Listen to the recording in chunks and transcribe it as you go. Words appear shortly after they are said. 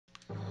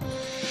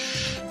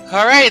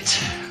Alright,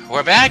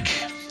 we're back.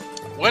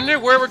 Wonder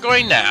where we're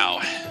going now.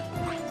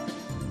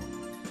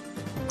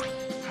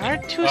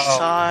 Hard to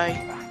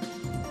sigh.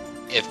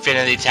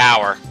 Infinity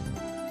Tower.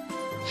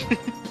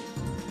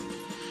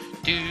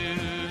 do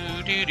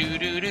do do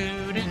do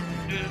do do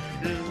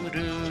do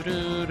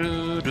do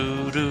do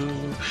do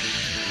do.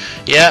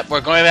 Yep,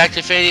 we're going back to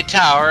Infinity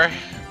Tower.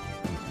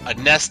 A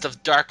nest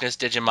of darkness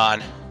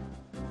Digimon.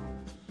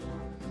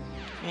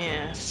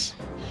 Yes.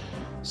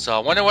 So I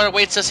wonder what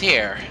awaits us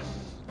here.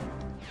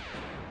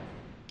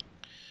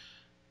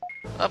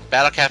 Oh,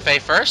 Battle Cafe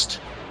first.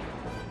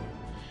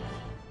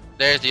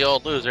 There's the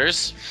old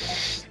losers.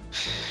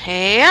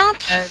 Yep.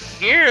 And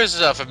here's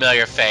a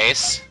familiar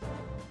face.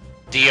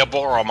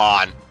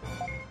 Diaboromon.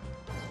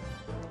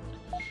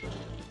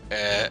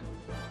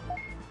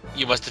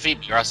 You must defeat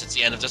me or else it's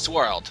the end of this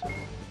world.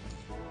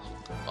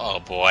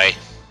 Oh boy.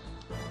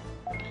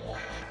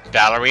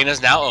 Battle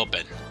Arena's now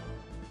open.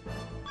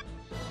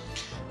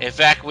 In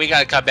fact, we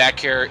gotta come back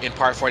here in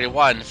part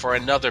 41 for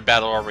another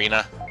Battle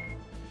Arena.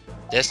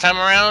 This time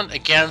around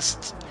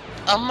against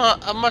a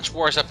much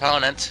worse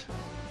opponent.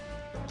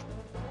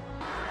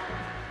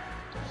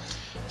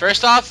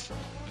 First off,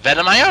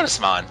 Venom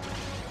Ionismon.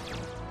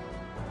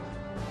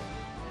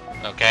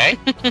 Okay.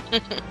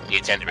 You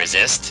intend to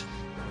resist?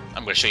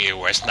 I'm gonna show you your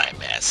worst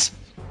nightmares.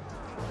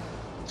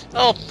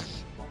 Oh,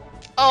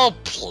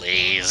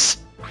 please.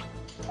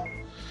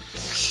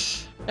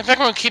 In fact,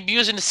 I'm gonna keep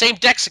using the same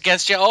decks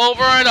against you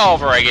over and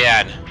over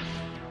again.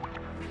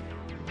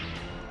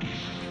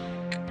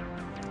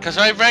 Because,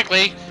 quite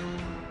frankly,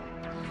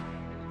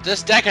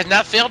 this deck has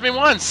not failed me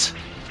once.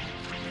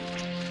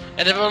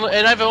 And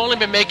I've only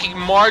been making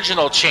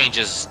marginal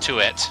changes to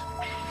it.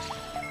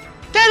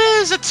 That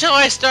is until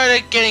I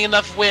started getting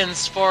enough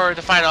wins for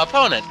the final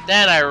opponent.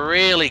 Then I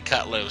really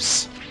cut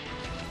loose.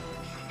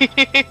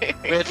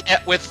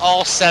 with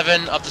all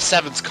 7 of the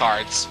 7's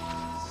cards.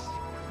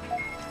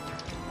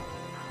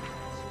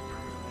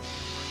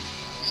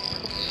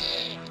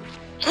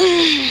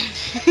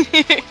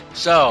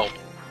 So,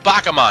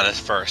 Bakamon is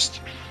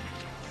first.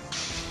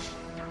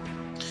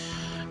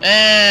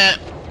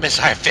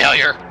 Missile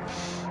failure.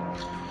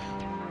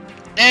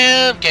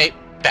 Okay,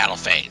 battle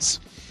phase.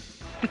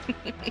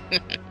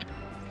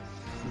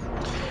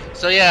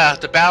 So yeah,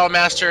 the battle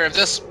master of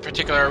this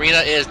particular arena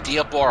is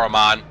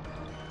Diaboromon.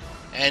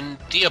 And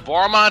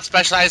Diaboromon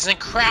specializes in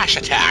crash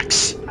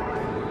attacks.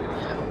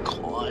 Oh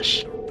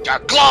gosh.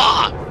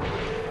 Claw!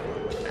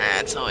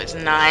 That's always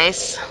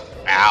nice.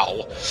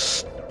 Ow.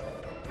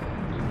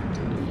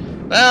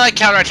 Well, I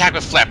counterattack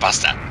with Flare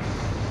Buster.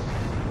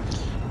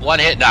 1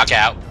 hit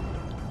knockout.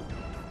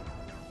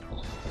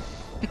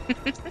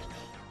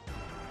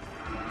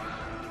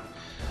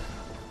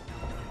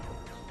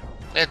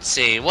 Let's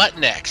see, what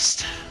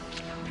next?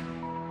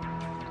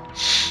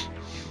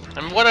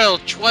 And what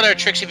other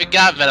tricks have you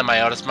got, Venom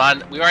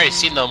Ionismon? We've already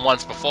seen them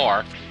once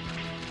before.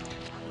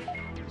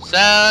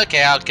 So,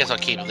 okay, I guess I'll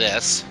keep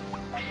this.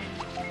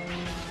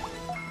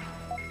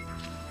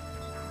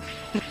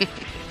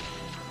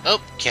 Oh,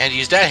 can't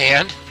use that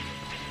hand.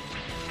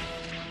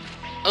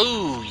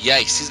 Oh,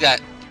 yikes, he's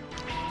got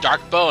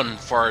Dark Bone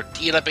for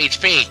eating up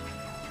HP.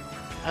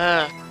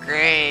 Oh,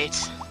 great.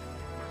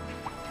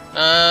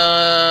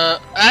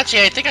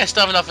 Actually, I think I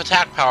still have enough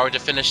attack power to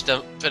finish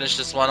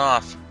this one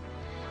off.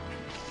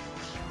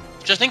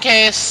 Just in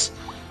case.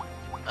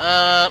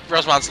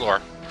 Rosemon's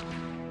Lore.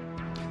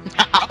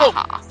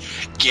 Oh!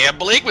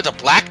 Gambling with a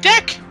black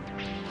deck?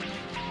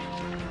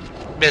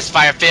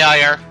 Misfire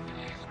failure.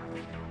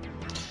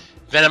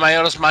 Venom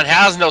Ionismon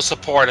has no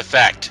support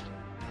effect.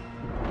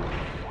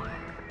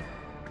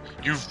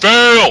 You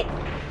fail!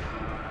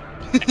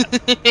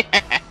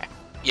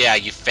 Yeah,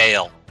 you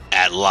fail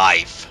at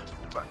life.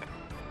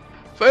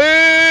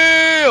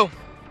 Fail!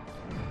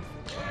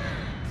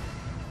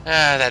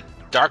 That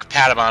Dark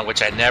Patamon,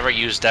 which I never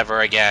used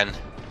ever again.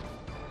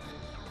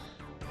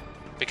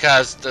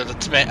 Because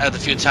the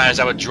few times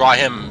I would draw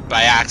him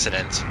by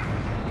accident.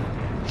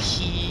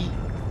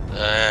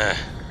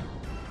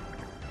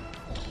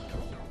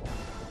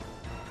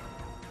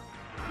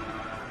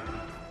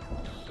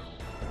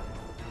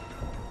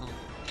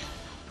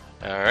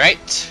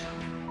 Alright.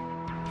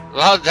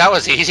 Well, that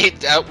was easy.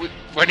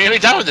 We're nearly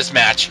done with this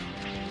match.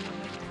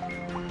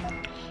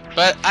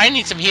 But I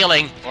need some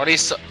healing, or at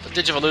least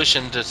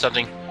Digivolution to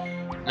something.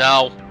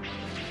 No.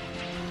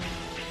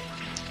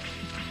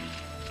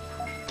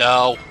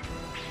 No.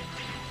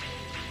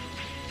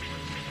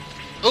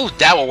 Ooh,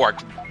 that will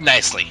work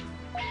nicely.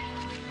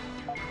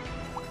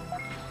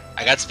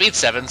 I got Speed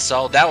 7,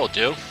 so that will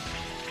do.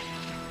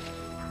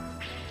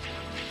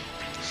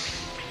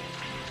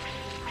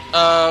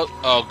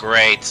 Oh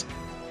great.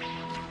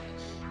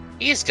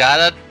 He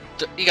got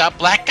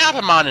Black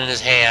Gatomon in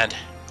his hand.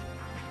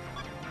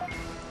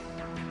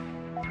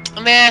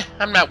 Nah,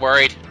 I'm not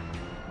worried.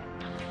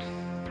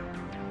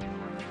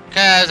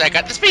 Cause I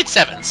got the Speed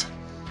 7s.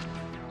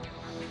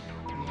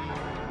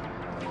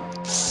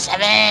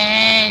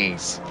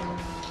 7s!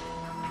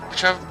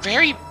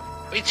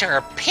 Which are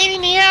a pain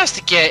in the ass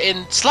to get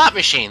in slot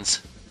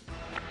machines.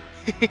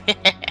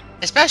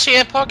 Especially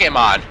in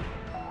Pokemon.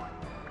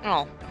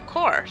 Well, of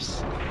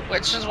course.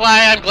 Which is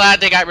why I'm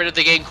glad they got rid of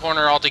the game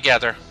corner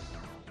altogether.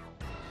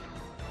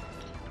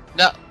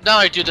 Not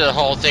only due to the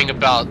whole thing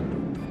about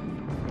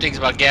things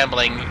about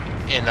gambling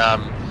in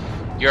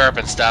Europe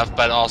and stuff,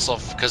 but also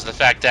because of the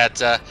fact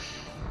that,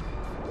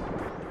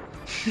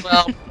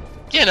 well,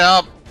 you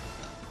know,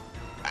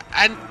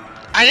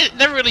 I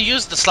never really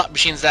used the slot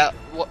machines that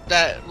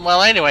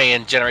well anyway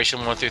in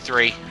Generation 1 through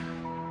 3.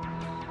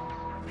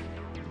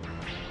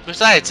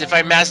 Besides, if I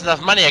amassed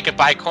enough money, I could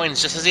buy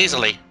coins just as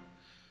easily.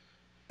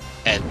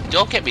 And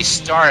don't get me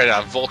started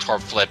on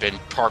Voltorb Flip in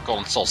Park Gold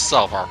and Soul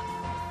Silver.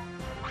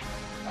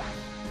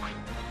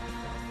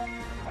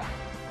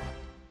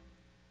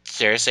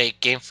 Seriously,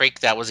 Game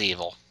Freak, that was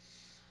evil.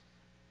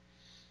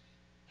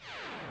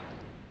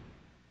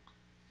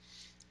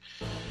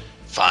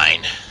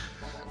 Fine.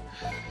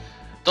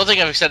 Don't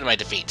think I've accepted my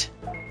defeat.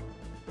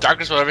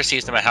 Darkness will never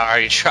cease no matter how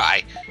hard you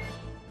try.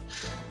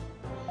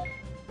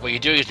 What you're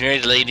doing is merely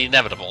delaying the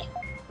inevitable.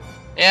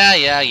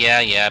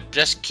 Yeah.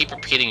 Just keep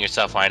repeating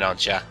yourself, why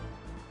don't ya?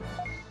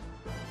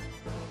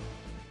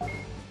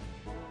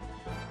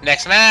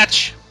 Next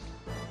match!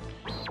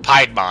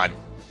 Piedmon.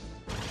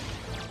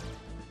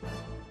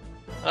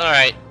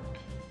 Alright.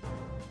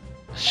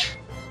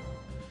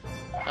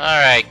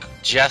 Alright,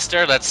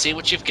 Jester, let's see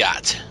what you've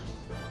got.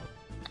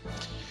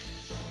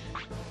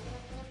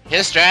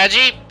 His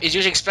strategy is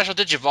using special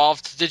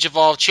Digivolve to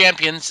Digivolve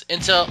champions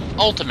into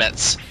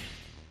Ultimates.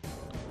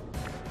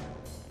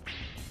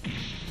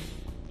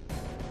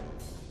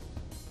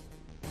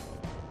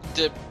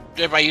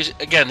 Thereby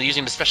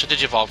using the special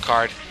Digivolve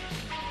card.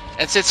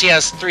 And since he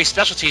has 3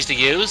 specialties to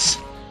use,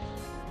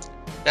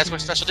 that's where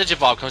special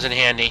Digivolve comes in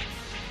handy.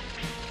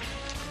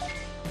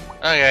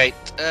 Alright,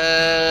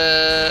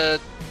 yeah,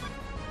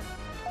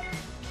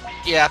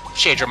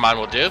 Shadramon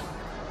will do.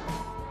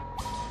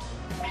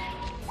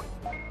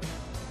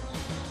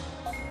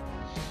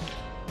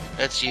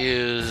 Let's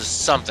use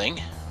something.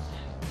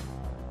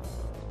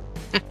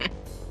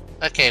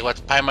 Okay,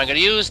 what's Piedmon gonna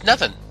use?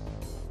 Nothing.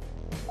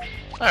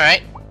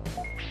 Alright.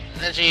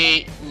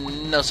 Energy,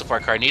 no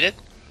support card needed.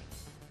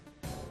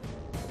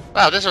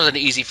 Wow, this was an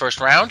easy first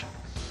round.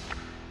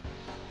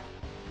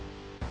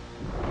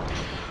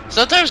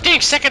 Sometimes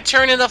getting second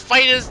turn in the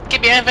fight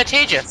can be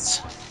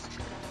advantageous.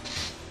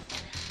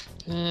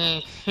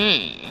 I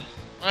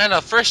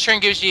know, first turn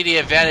gives you the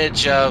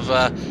advantage of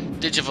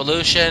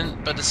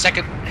Digivolution, but the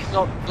second,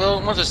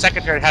 once the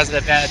second turn has an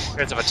advantage in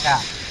terms of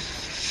attack.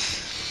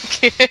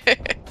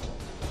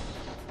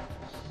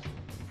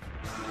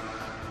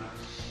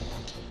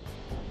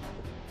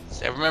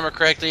 So if I remember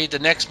correctly, the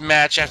next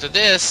match after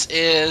this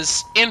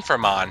is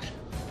Inframon.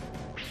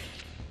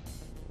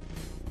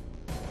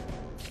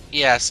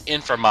 Yes,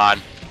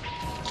 Inframon.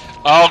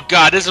 Oh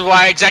god, this is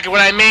exactly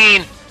what I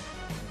mean!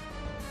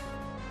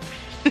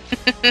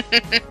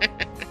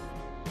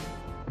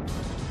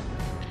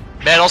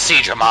 Metal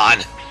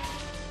Seedramon.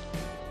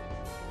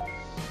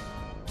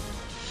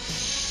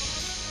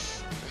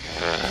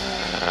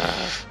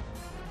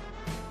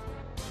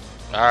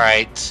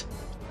 Alright.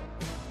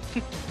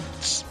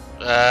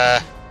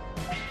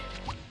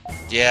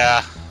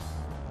 Yeah.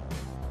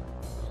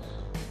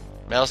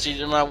 Metal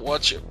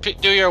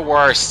Seedramon, do your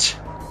worst.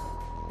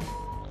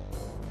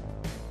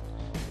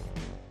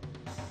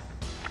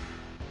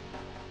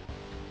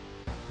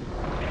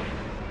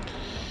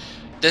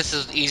 This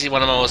is easily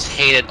one of the most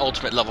hated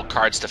ultimate level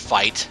cards to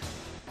fight.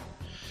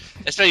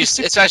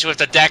 Especially with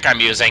the deck I'm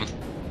using.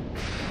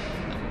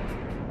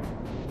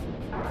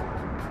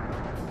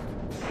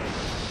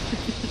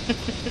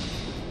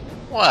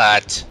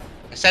 What?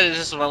 I said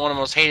this is one of the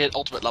most hated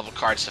ultimate level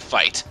cards to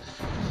fight.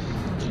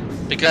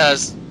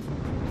 Because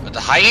with the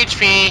high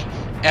HP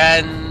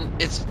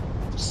and its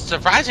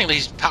surprisingly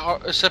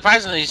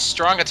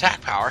strong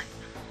attack power.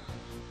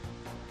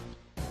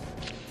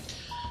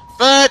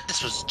 But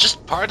this was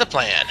just part of the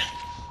plan.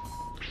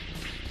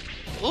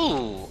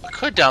 Ooh, I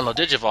could download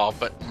Digivolve,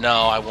 but no,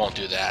 I won't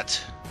do that.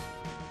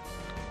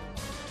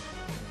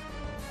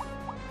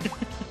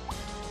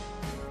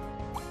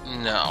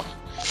 No.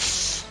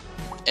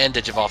 End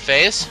Digivolve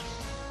phase.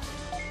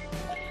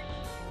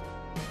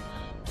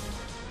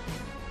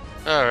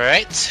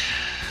 Alright.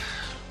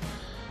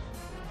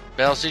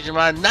 Metal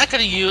Seedramon, not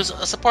going to use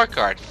a support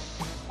card.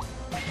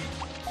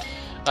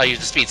 I'll use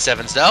the Speed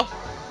 7s though.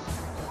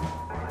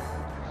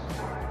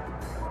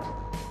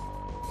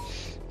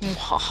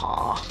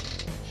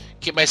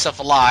 Keep myself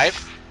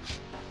alive.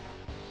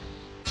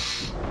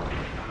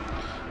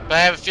 But I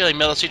have a feeling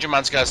Metal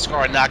Seedramon's gonna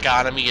score a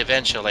knockout on me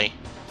eventually.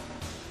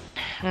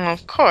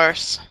 Of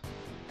course.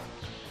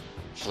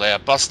 Flare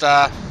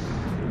Buster.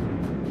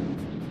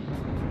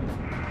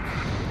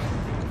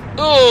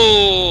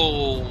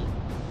 Ooh!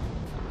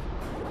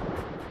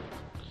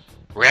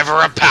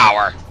 River of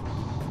Power.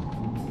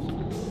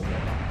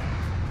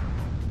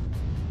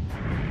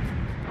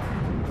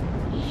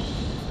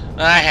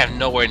 I have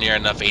nowhere near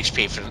enough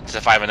HP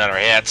to find another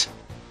hit.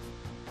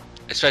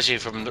 Especially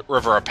from the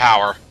River of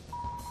Power.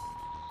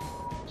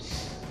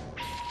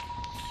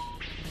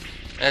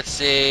 Let's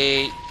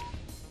see...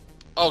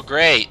 Oh,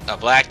 great. A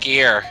black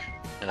gear,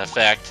 in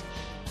effect.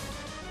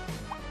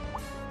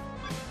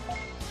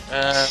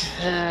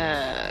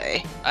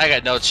 I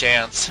got no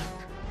chance.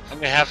 I'm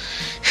gonna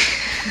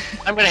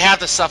have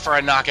to suffer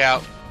a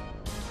knockout.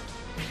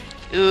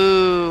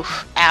 Ooh,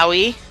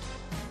 owie.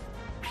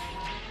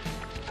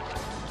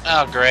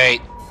 Oh,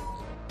 great.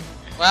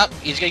 Well,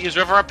 he's gonna use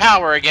River of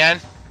Power again.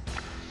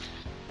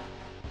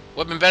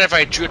 Would've been better if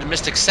I drew the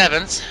Mystic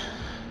Sevens.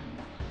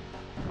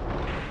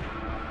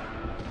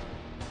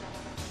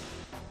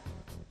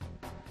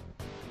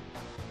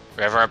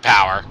 River of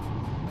Power.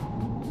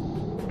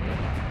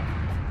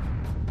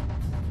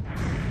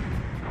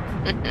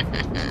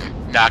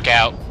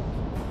 Knockout.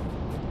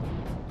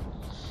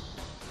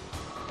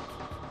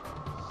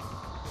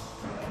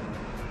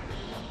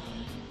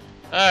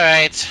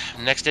 Alright,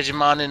 next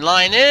Digimon in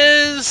line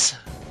is...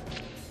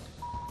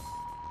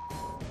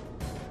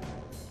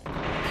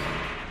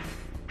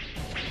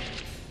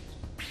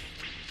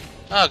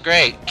 Oh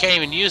great, can't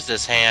even use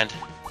this hand.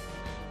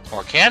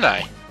 Or can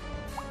I?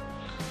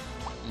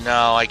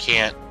 No, I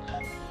can't.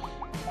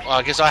 Well,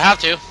 I guess I'll have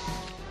to.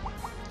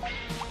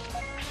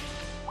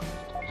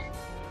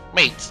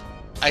 Wait,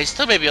 I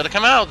still may be able to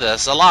come out of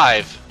this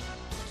alive.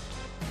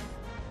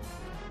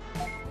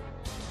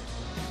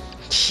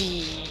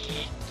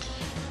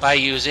 By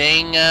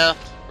using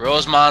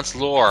Rosemont's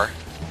lore.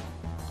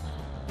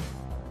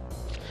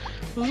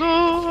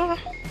 Lore.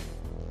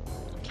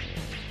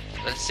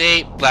 Let's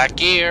see, black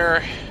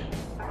gear.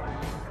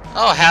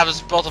 Oh,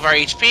 halves both of our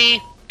HP.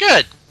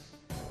 Good.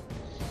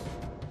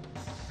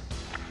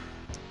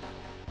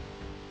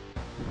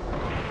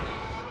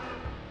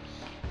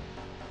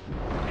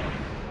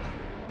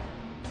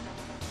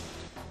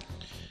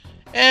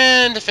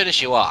 And to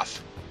finish you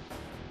off.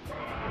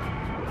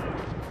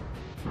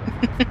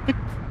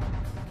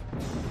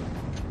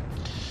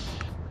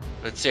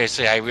 But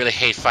seriously, I really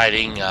hate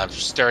fighting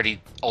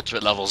sturdy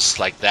ultimate levels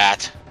like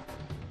that.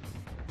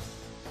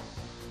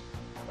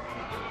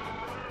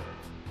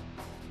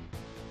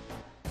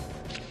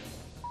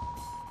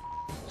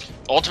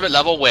 Ultimate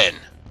level win.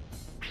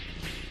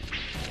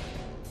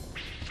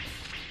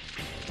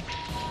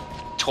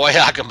 Toy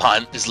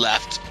Agumon is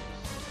left.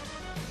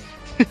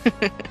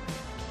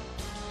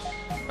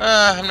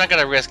 I'm not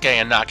gonna risk getting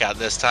a knockout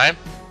this time.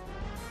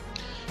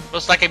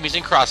 Looks like I'm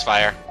using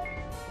Crossfire.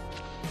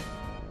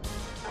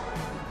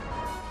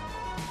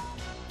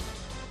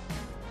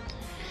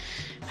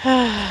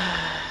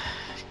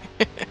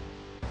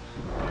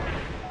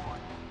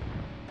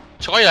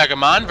 Toy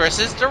Agumon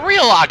versus the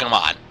real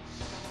Agumon.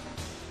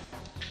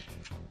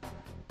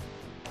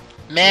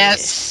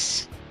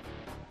 Miss.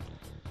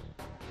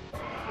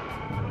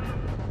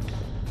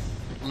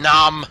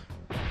 Nom.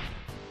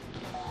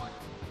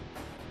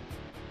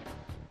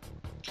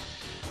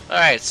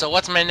 Alright, so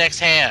what's my next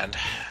hand?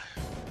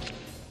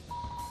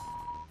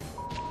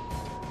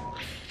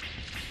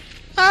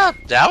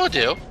 That'll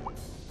do.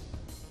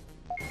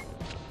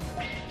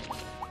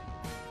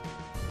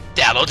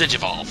 That'll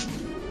Digivolve.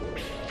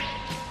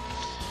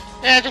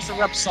 Yeah, just to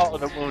rub salt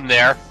in the wound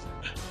there.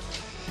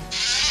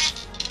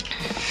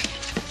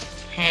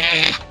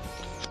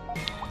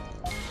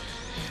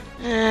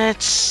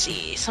 Let's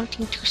see,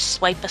 something to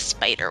swipe a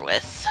spider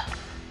with.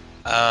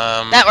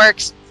 That That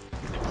works.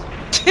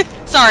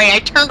 Sorry, I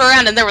turned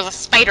around and there was a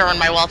spider on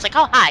my wall. It's like,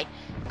 oh, hi.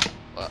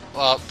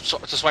 Well, so,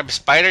 to swipe a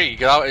spider, you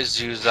can always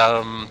use,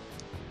 well,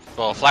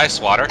 Fly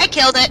Swatter. I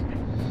killed it.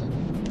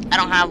 I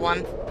don't have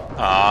one.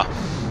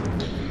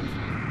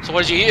 So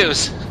what did you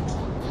use?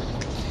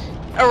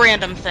 A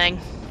random thing.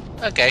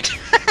 Okay.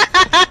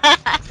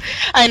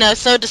 I know,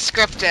 so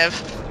descriptive.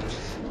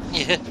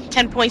 Yeah.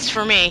 10 points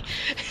for me.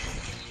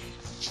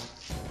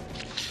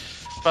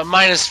 But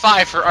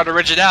 -5 for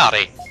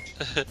unoriginality.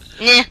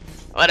 Yeah,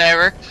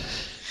 whatever.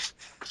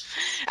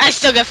 I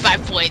still got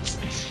 5 points.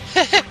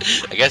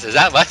 I guess it's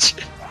that much.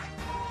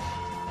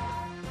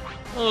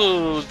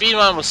 Ooh,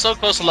 Digimon was so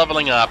close to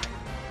leveling up.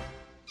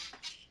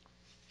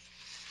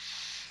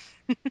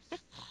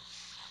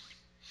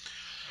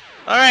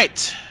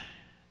 Alright.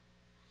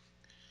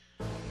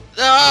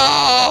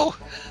 No!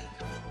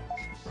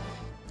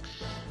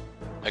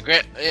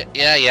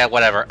 Yeah,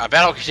 whatever. Our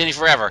battle will continue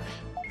forever.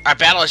 Our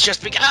battle has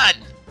just begun!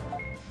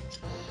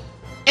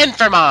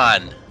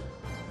 Infamon!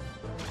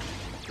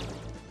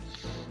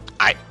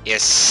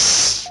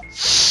 Yes.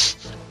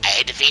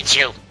 I defeat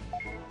you.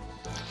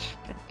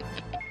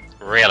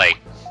 Really?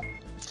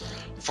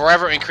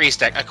 Forever increase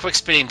deck, a quick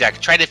spinning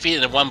deck. Try to defeat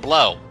it in one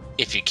blow,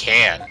 if you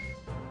can.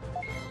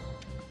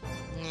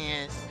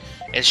 Yes.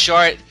 In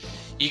short,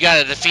 you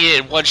gotta defeat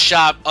it in one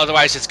shot,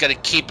 otherwise it's gonna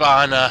keep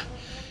on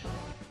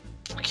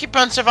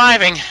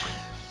surviving.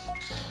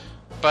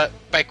 But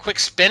by quick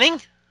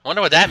spinning? I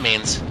wonder what that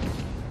means.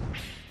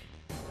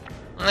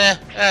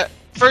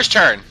 First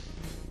turn.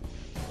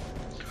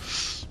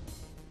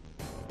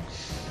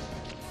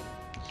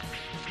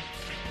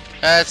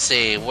 Let's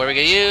see, what are we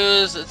gonna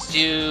use? Let's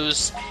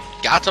use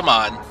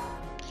Gatomon.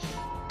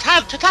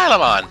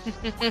 Tylemon!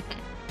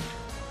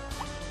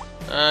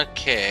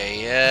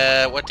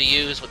 Okay, what to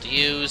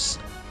use?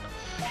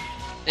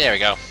 There we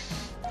go.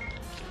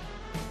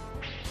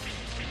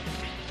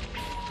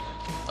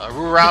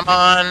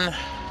 Ruramon.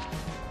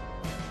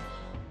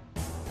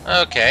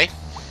 Okay.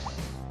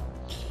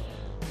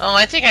 Oh,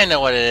 I think I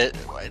know what it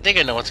is. I think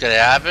I know what's gonna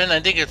happen. I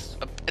think it's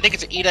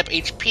an eat up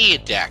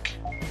HP deck.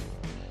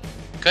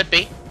 Could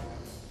be.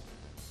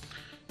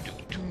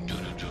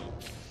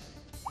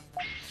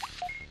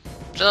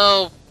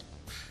 So,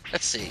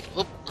 let's see.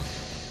 Oop.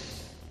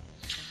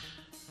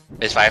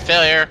 Misfire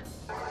failure.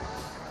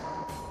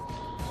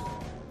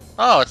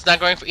 Oh, it's not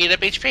going for eat up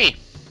HP.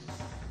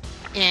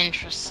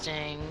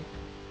 Interesting.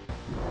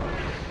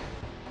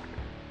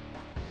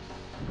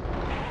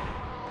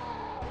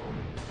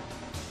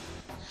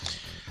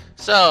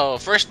 So,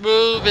 first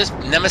move is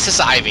Nemesis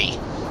Ivy.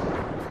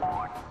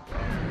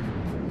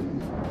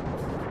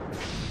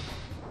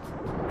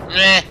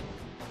 Meh.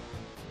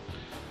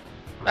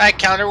 I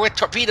counter with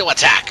Torpedo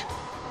Attack.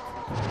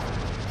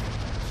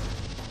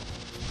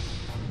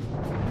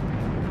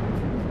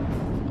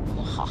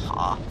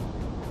 Haha.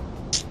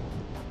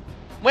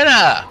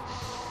 Winner!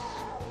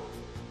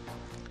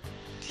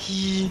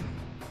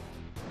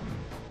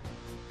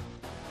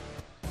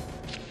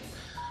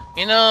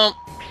 You know,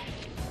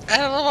 I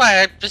don't know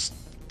why,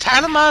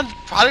 Tanamon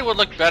probably would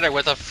look better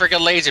with a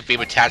friggin' laser beam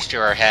attached to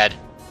her head.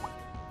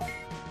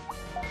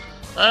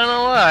 I don't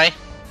know why.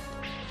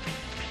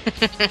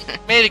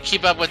 Maybe to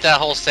keep up with that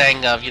whole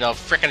saying of, you know,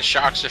 frickin'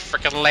 sharks with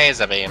frickin'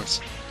 laser beams.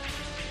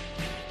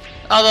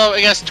 Although,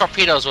 I guess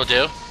torpedoes will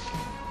do.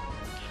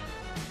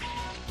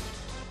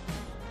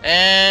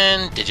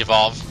 And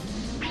Digivolve.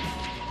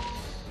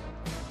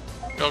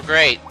 Oh,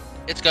 great.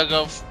 It's gonna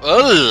go.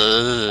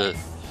 Ugh.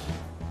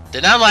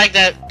 Did not like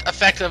that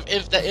effect of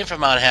that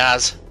Infamon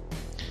has.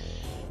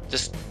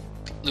 Just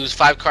lose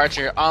 5 cards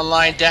in your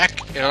online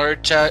deck in order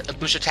to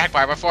boost attack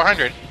power by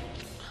 400.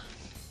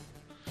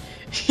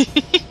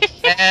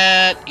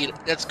 And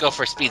let's go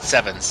for speed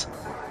 7s.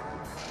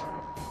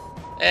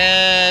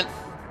 And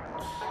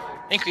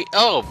increase.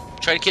 Oh,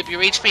 try to keep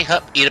your HP.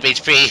 Huh, eat up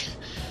HP.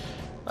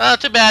 Well,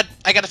 too bad.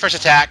 I got the first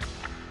attack.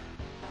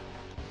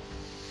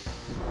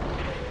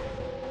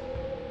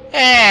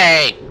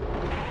 Hey!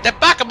 The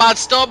Bakuman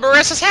stole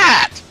Marissa's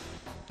hat!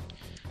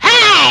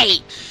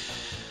 Hey!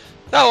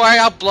 Don't worry,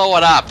 I'll blow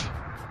it up.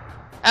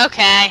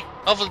 Okay.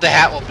 Hopefully the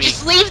hat will be...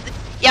 Just leave...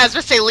 Yeah, I was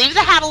gonna say, leave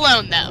the hat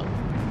alone, though.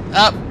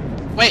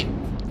 Wait.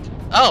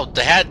 Oh,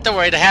 the hat... Don't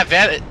worry, the hat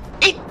vanished.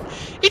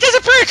 He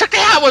disappeared! Took the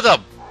hat with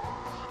him!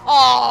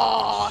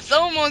 Oh,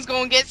 someone's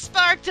gonna get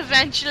sparked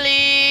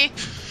eventually.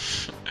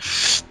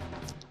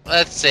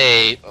 Let's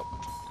see.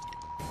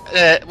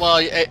 Well,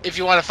 if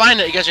you want to find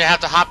it, I guess you have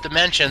to hop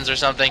dimensions or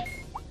something.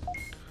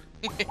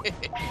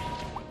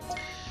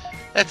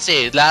 Let's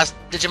see. Last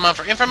Digimon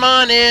for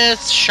Infamon is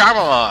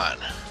Charmamon.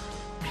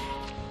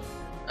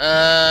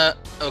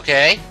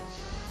 Okay.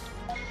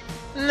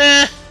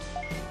 Nah.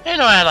 I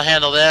know how to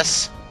handle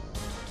this.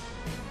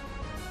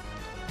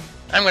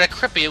 I'm gonna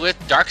cripple you with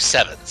Dark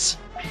Sevens.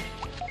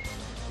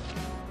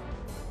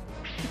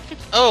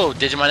 Oh,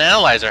 Digimon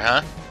Analyzer,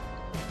 huh?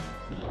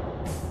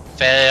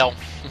 Fail.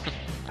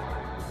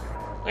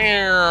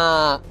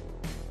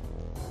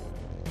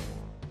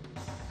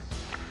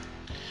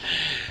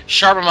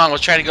 Sharpamon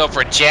was trying to go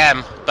for a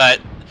gem, but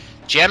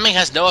jamming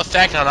has no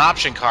effect on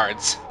option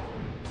cards.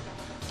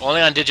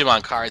 Only on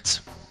Digimon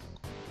cards.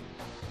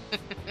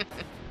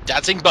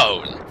 Dancing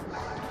Bone.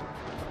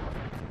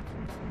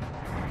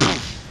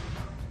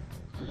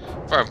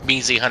 For a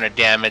measly 100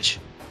 damage.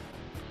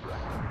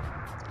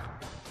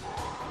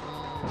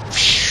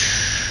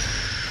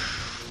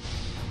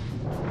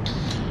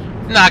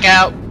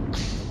 Knockout.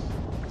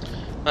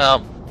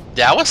 Well,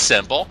 that was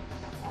simple.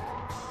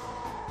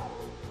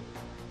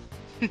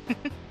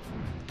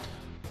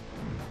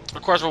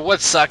 Of course, what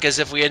would suck is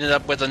if we ended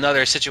up with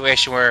another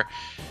situation where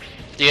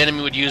the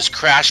enemy would use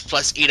Crash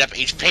plus eat up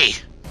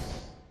HP.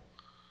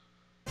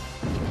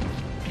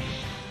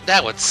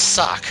 That would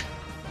suck.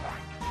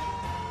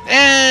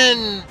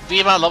 And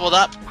Vmon leveled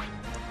up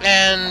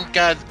and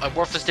got a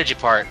worthless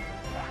Digipart.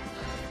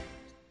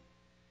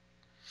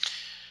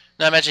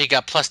 Not to mention he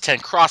got plus 10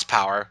 cross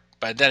power,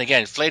 but then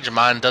again,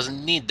 Flagramon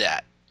doesn't need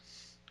that.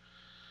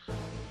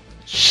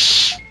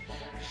 Shh!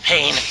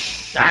 Pain,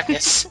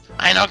 darkness,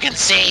 I no can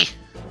see!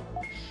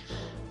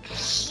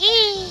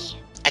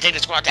 I take the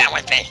squirrel down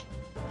with me.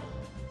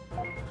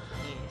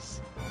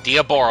 Yes.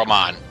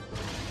 Diaboromon.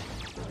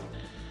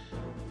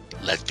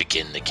 Let's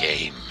begin the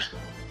game.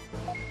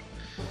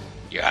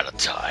 You're out of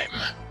time.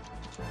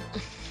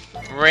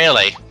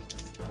 Really?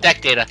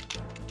 Deck data.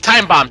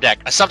 Time Bomb deck.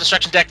 A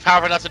self-destruction deck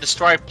powerful enough to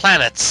destroy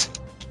planets.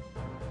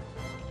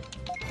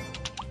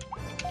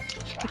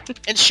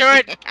 In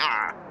short,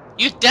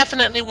 you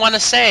definitely want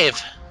to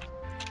save.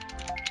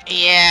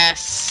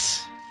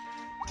 Yes.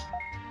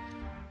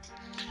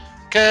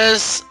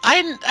 Because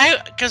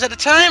at the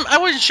time, I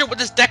wasn't sure what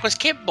this deck was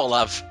capable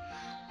of.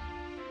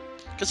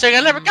 Considering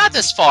I never got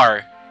this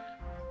far.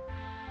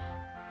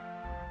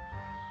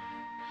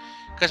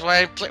 Because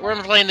when we were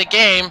playing the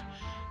game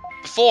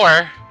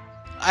before,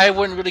 I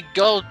wouldn't really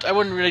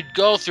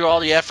go through all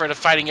the effort of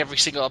fighting every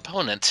single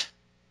opponent.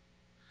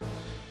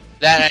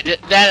 That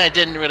I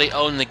didn't really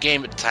own the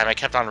game at the time. I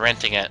kept on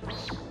renting it.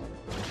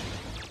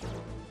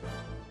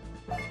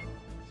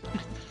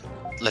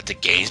 Let the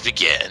games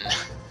begin.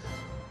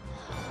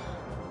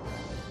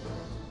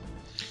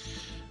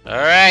 All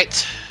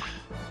right.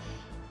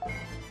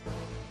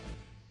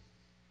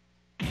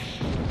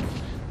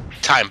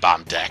 Time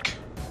bomb deck.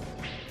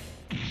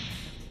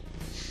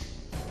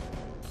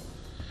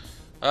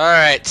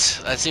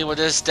 Alright, let's see what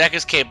this deck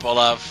is capable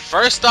of.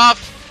 First off,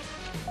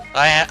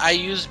 I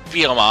use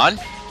Digimon.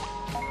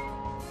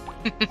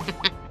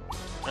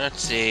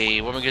 Let's see,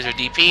 woman gives her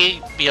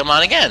DP,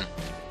 Digimon again.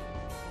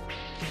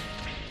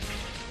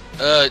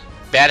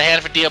 Bad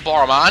hand for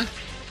Digimon.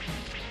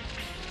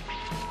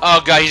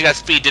 Oh god, he's got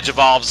speed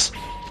Digivolves.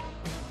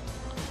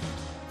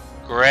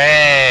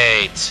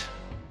 Great.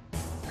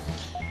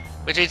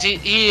 Which is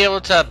he able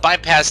to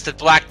bypass the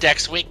black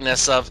deck's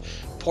weakness of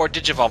poor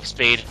Digivolve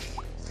speed.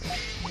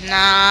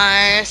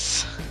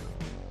 Nice.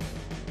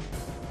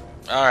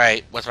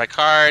 Alright, what's my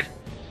card?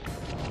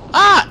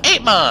 Ah,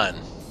 8-mon!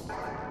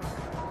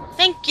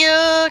 Thank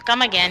you.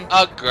 Come again.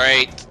 Oh,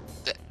 great.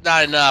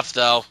 Not enough,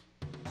 though.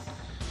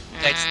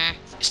 Thanks,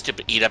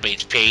 stupid eat up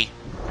HP.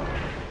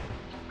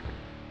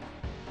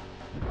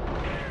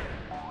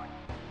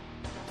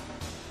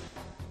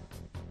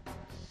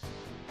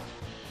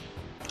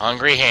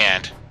 Hungry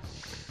hand.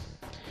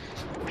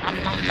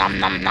 Nom nom nom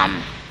nom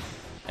nom.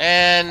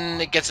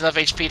 And it gets enough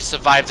HP to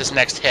survive this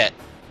next hit.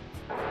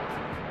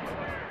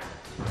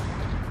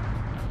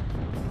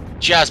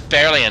 Just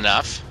barely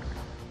enough.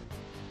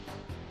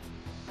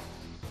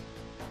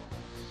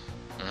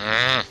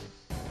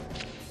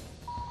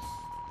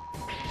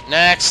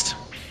 Next.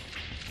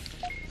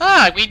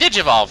 Ah, we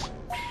Digivolve.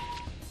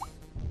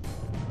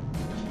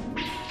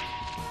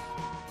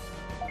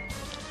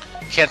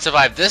 Can't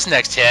survive this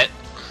next hit.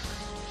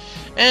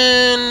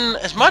 And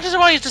as much as I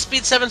want to use the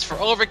Speed 7s for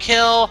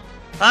overkill,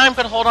 I'm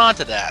gonna hold on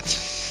to that.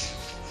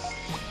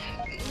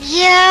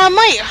 Yeah,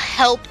 might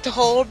help to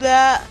hold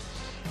that.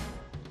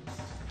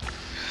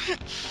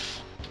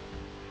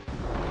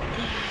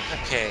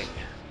 Okay.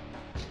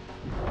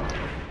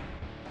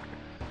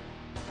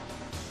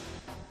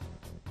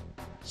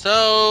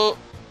 So,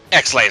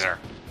 X-Laser.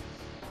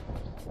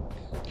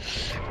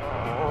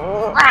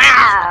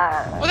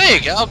 Well, there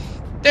you go.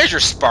 There's your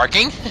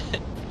sparking.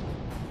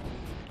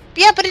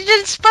 Yeah, but it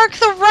didn't spark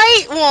the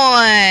right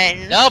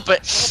one. No,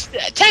 but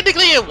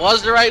technically it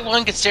was the right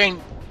one,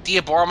 considering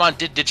Diaboromon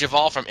did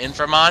Digivolve from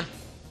Inframon.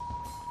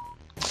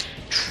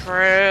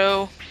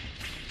 True.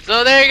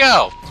 So there you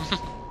go.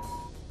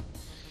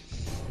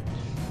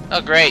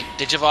 Oh great,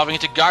 Digivolving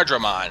into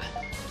Gardramon.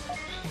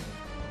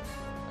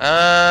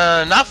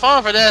 Not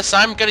falling for this.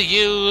 I'm gonna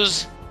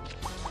use...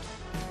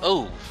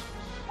 Oh.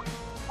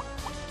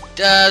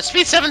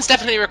 Speed 7's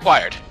definitely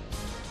required.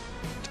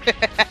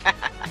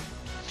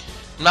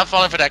 I'm not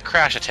falling for that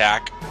crash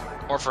attack,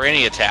 or for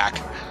any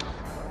attack.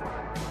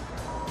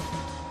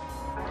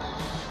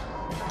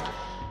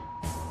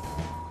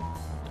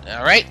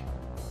 Alright.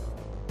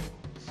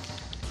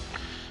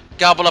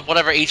 Gobble up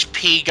whatever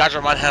HP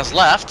Gardramon has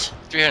left.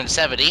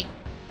 370.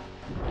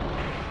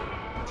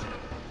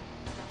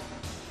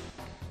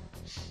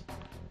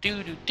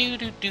 Do do do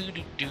do do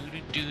do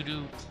do do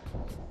do.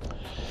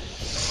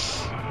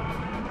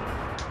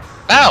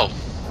 Ow!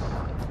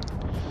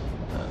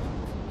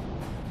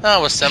 That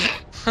was simple.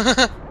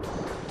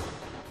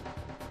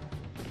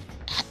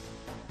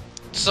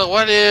 So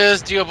what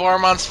is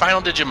Diaboromon's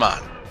final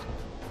Digimon?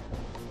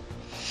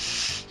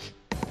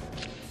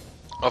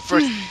 Well,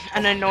 first...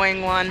 An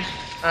annoying one.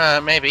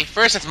 Maybe.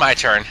 First it's my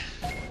turn.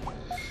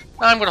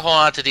 I'm gonna hold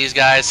on to these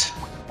guys.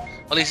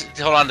 At least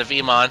hold on to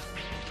Vmon.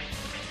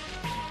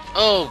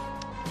 Oh,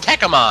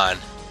 Tekamon!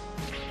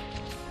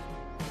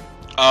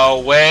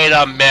 Oh, wait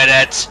a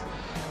minute!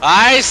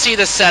 I see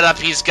the setup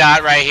he's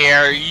got right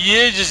here.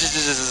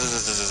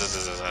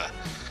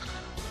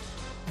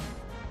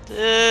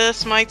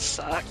 This might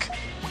suck.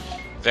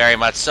 Very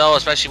much so,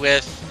 especially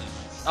with...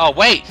 Oh,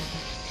 wait!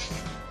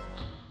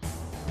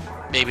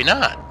 Maybe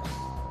not.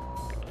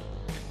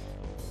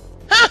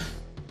 Huh!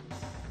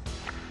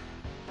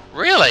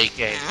 Really,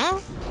 Gabe? Huh?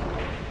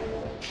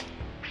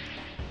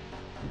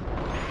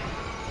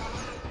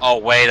 Oh,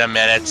 wait a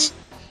minute.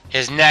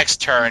 His next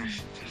turn.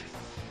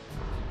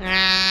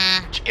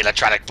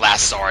 Electronic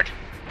Blast Sword.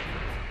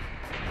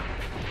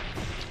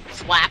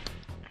 Slap.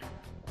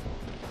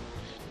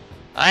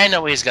 I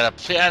know he's got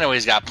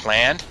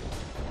planned.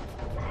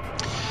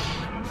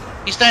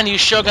 He's trying to use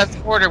Shogun's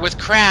Order with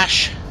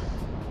Crash.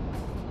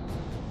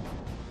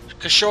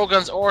 Because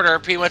Shogun's Order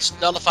pretty much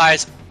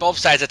nullifies both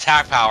sides'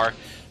 attack power,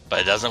 but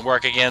it doesn't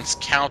work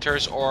against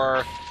counters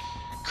or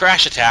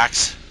crash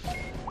attacks.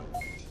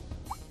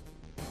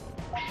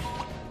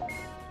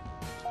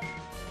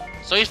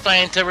 So he's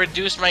planning to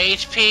reduce my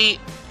HP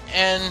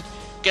and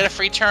get a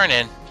free turn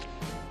in.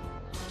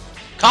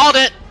 Called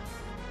it!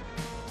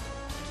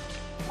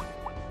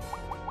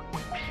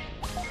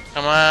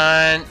 Come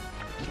on.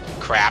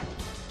 Crap.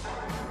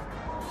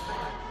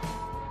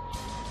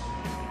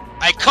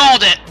 I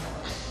called it!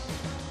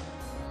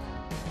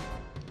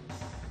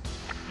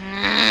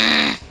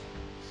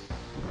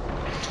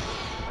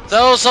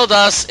 So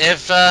thus,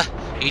 if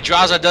he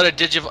draws another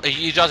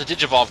he draws a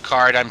Digivolve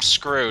card, I'm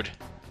screwed.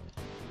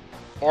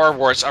 Or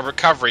worse, a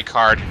recovery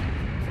card.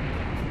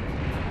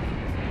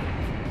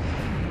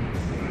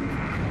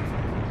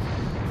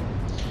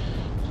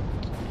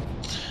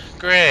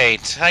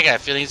 Great. I got a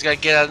feeling he's gonna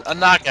get a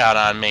knockout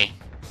on me.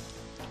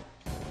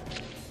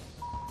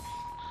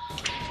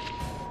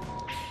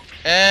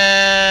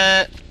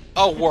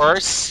 Oh,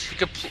 worse. He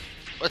could.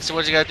 Let's see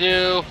what you gotta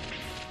do.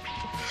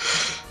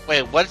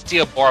 Wait, what's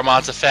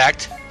Diaboromon's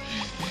effect?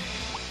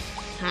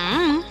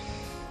 Own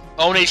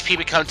HP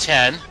become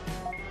 10.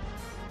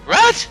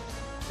 What?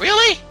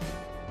 Really?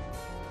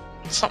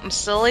 Something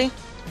silly?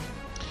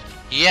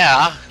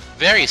 Yeah,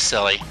 very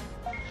silly.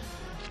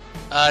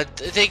 I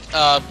think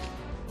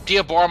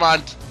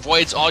Diaboromon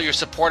voids all your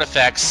support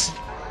effects,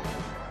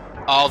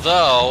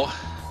 although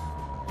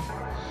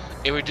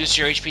it reduces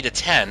your HP to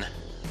 10.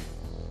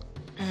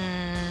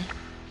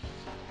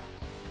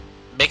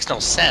 Makes no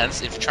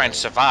sense if you're trying to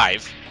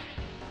survive.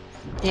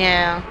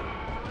 Yeah.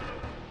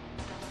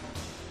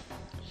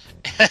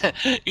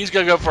 He's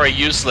gonna go for a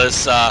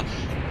useless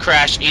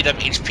crash eat up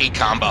HP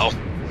combo.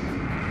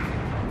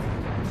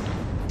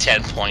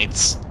 10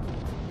 points.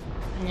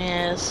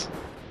 Yes.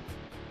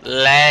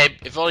 Lame.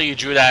 If only you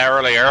drew that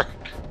earlier.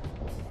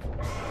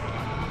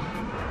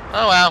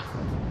 Oh well.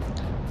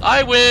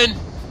 I win.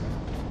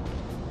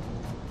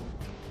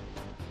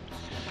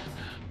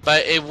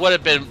 But it would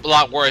have been a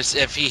lot worse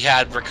if he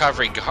had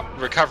recovery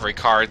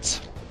cards.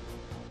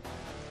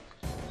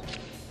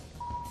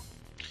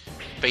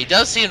 But he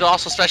does seem to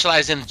also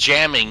specialize in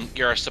jamming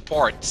your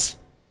supports.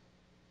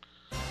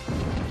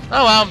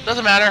 Oh well,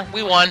 doesn't matter.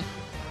 We won.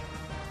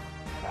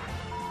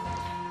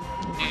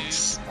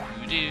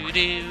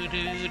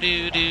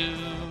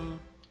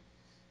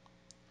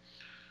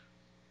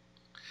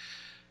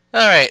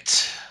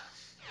 Alright.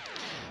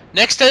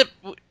 Next up,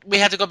 we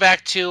have to go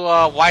back to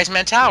Wise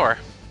Man Tower.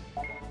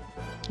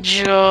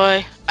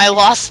 Joy. I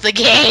lost the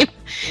game.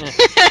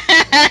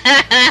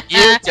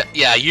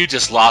 You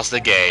just lost the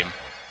game.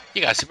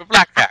 You got Super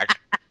Black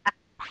Pack.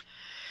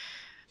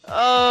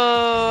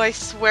 Oh, I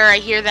swear I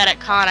hear that at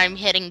con. I'm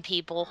hitting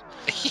people.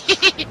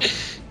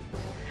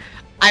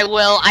 I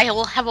will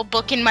have a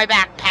book in my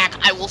backpack.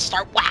 I will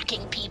start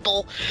whacking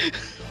people.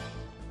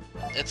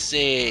 Let's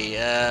see.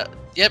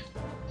 Yep.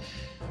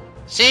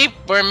 See,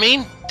 we're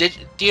mean.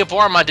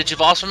 Diaboromon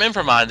Digivolves from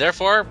Inframon.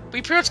 Therefore,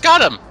 we pretty much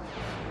got him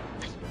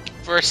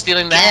for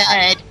stealing the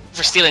hat.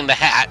 For stealing the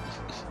hat.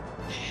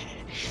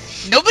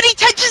 Nobody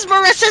touches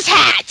Marissa's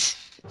hat,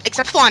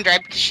 except Flandra,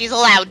 because she's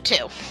allowed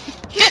to.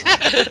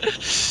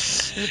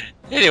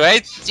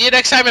 Anyway, see you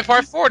next time in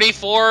part 40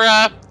 for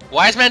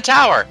Wise Man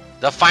Tower.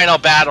 The final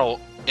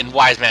battle in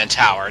Wise Man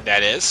Tower,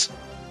 that is.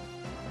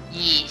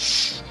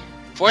 Yeesh.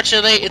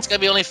 Fortunately, it's going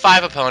to be only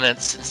 5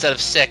 opponents instead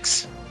of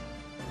 6.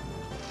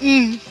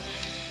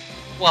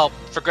 Well,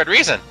 for good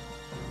reason.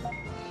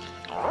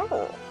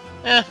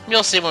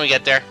 You'll see when we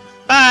get there.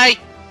 Bye!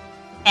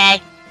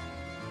 Okay.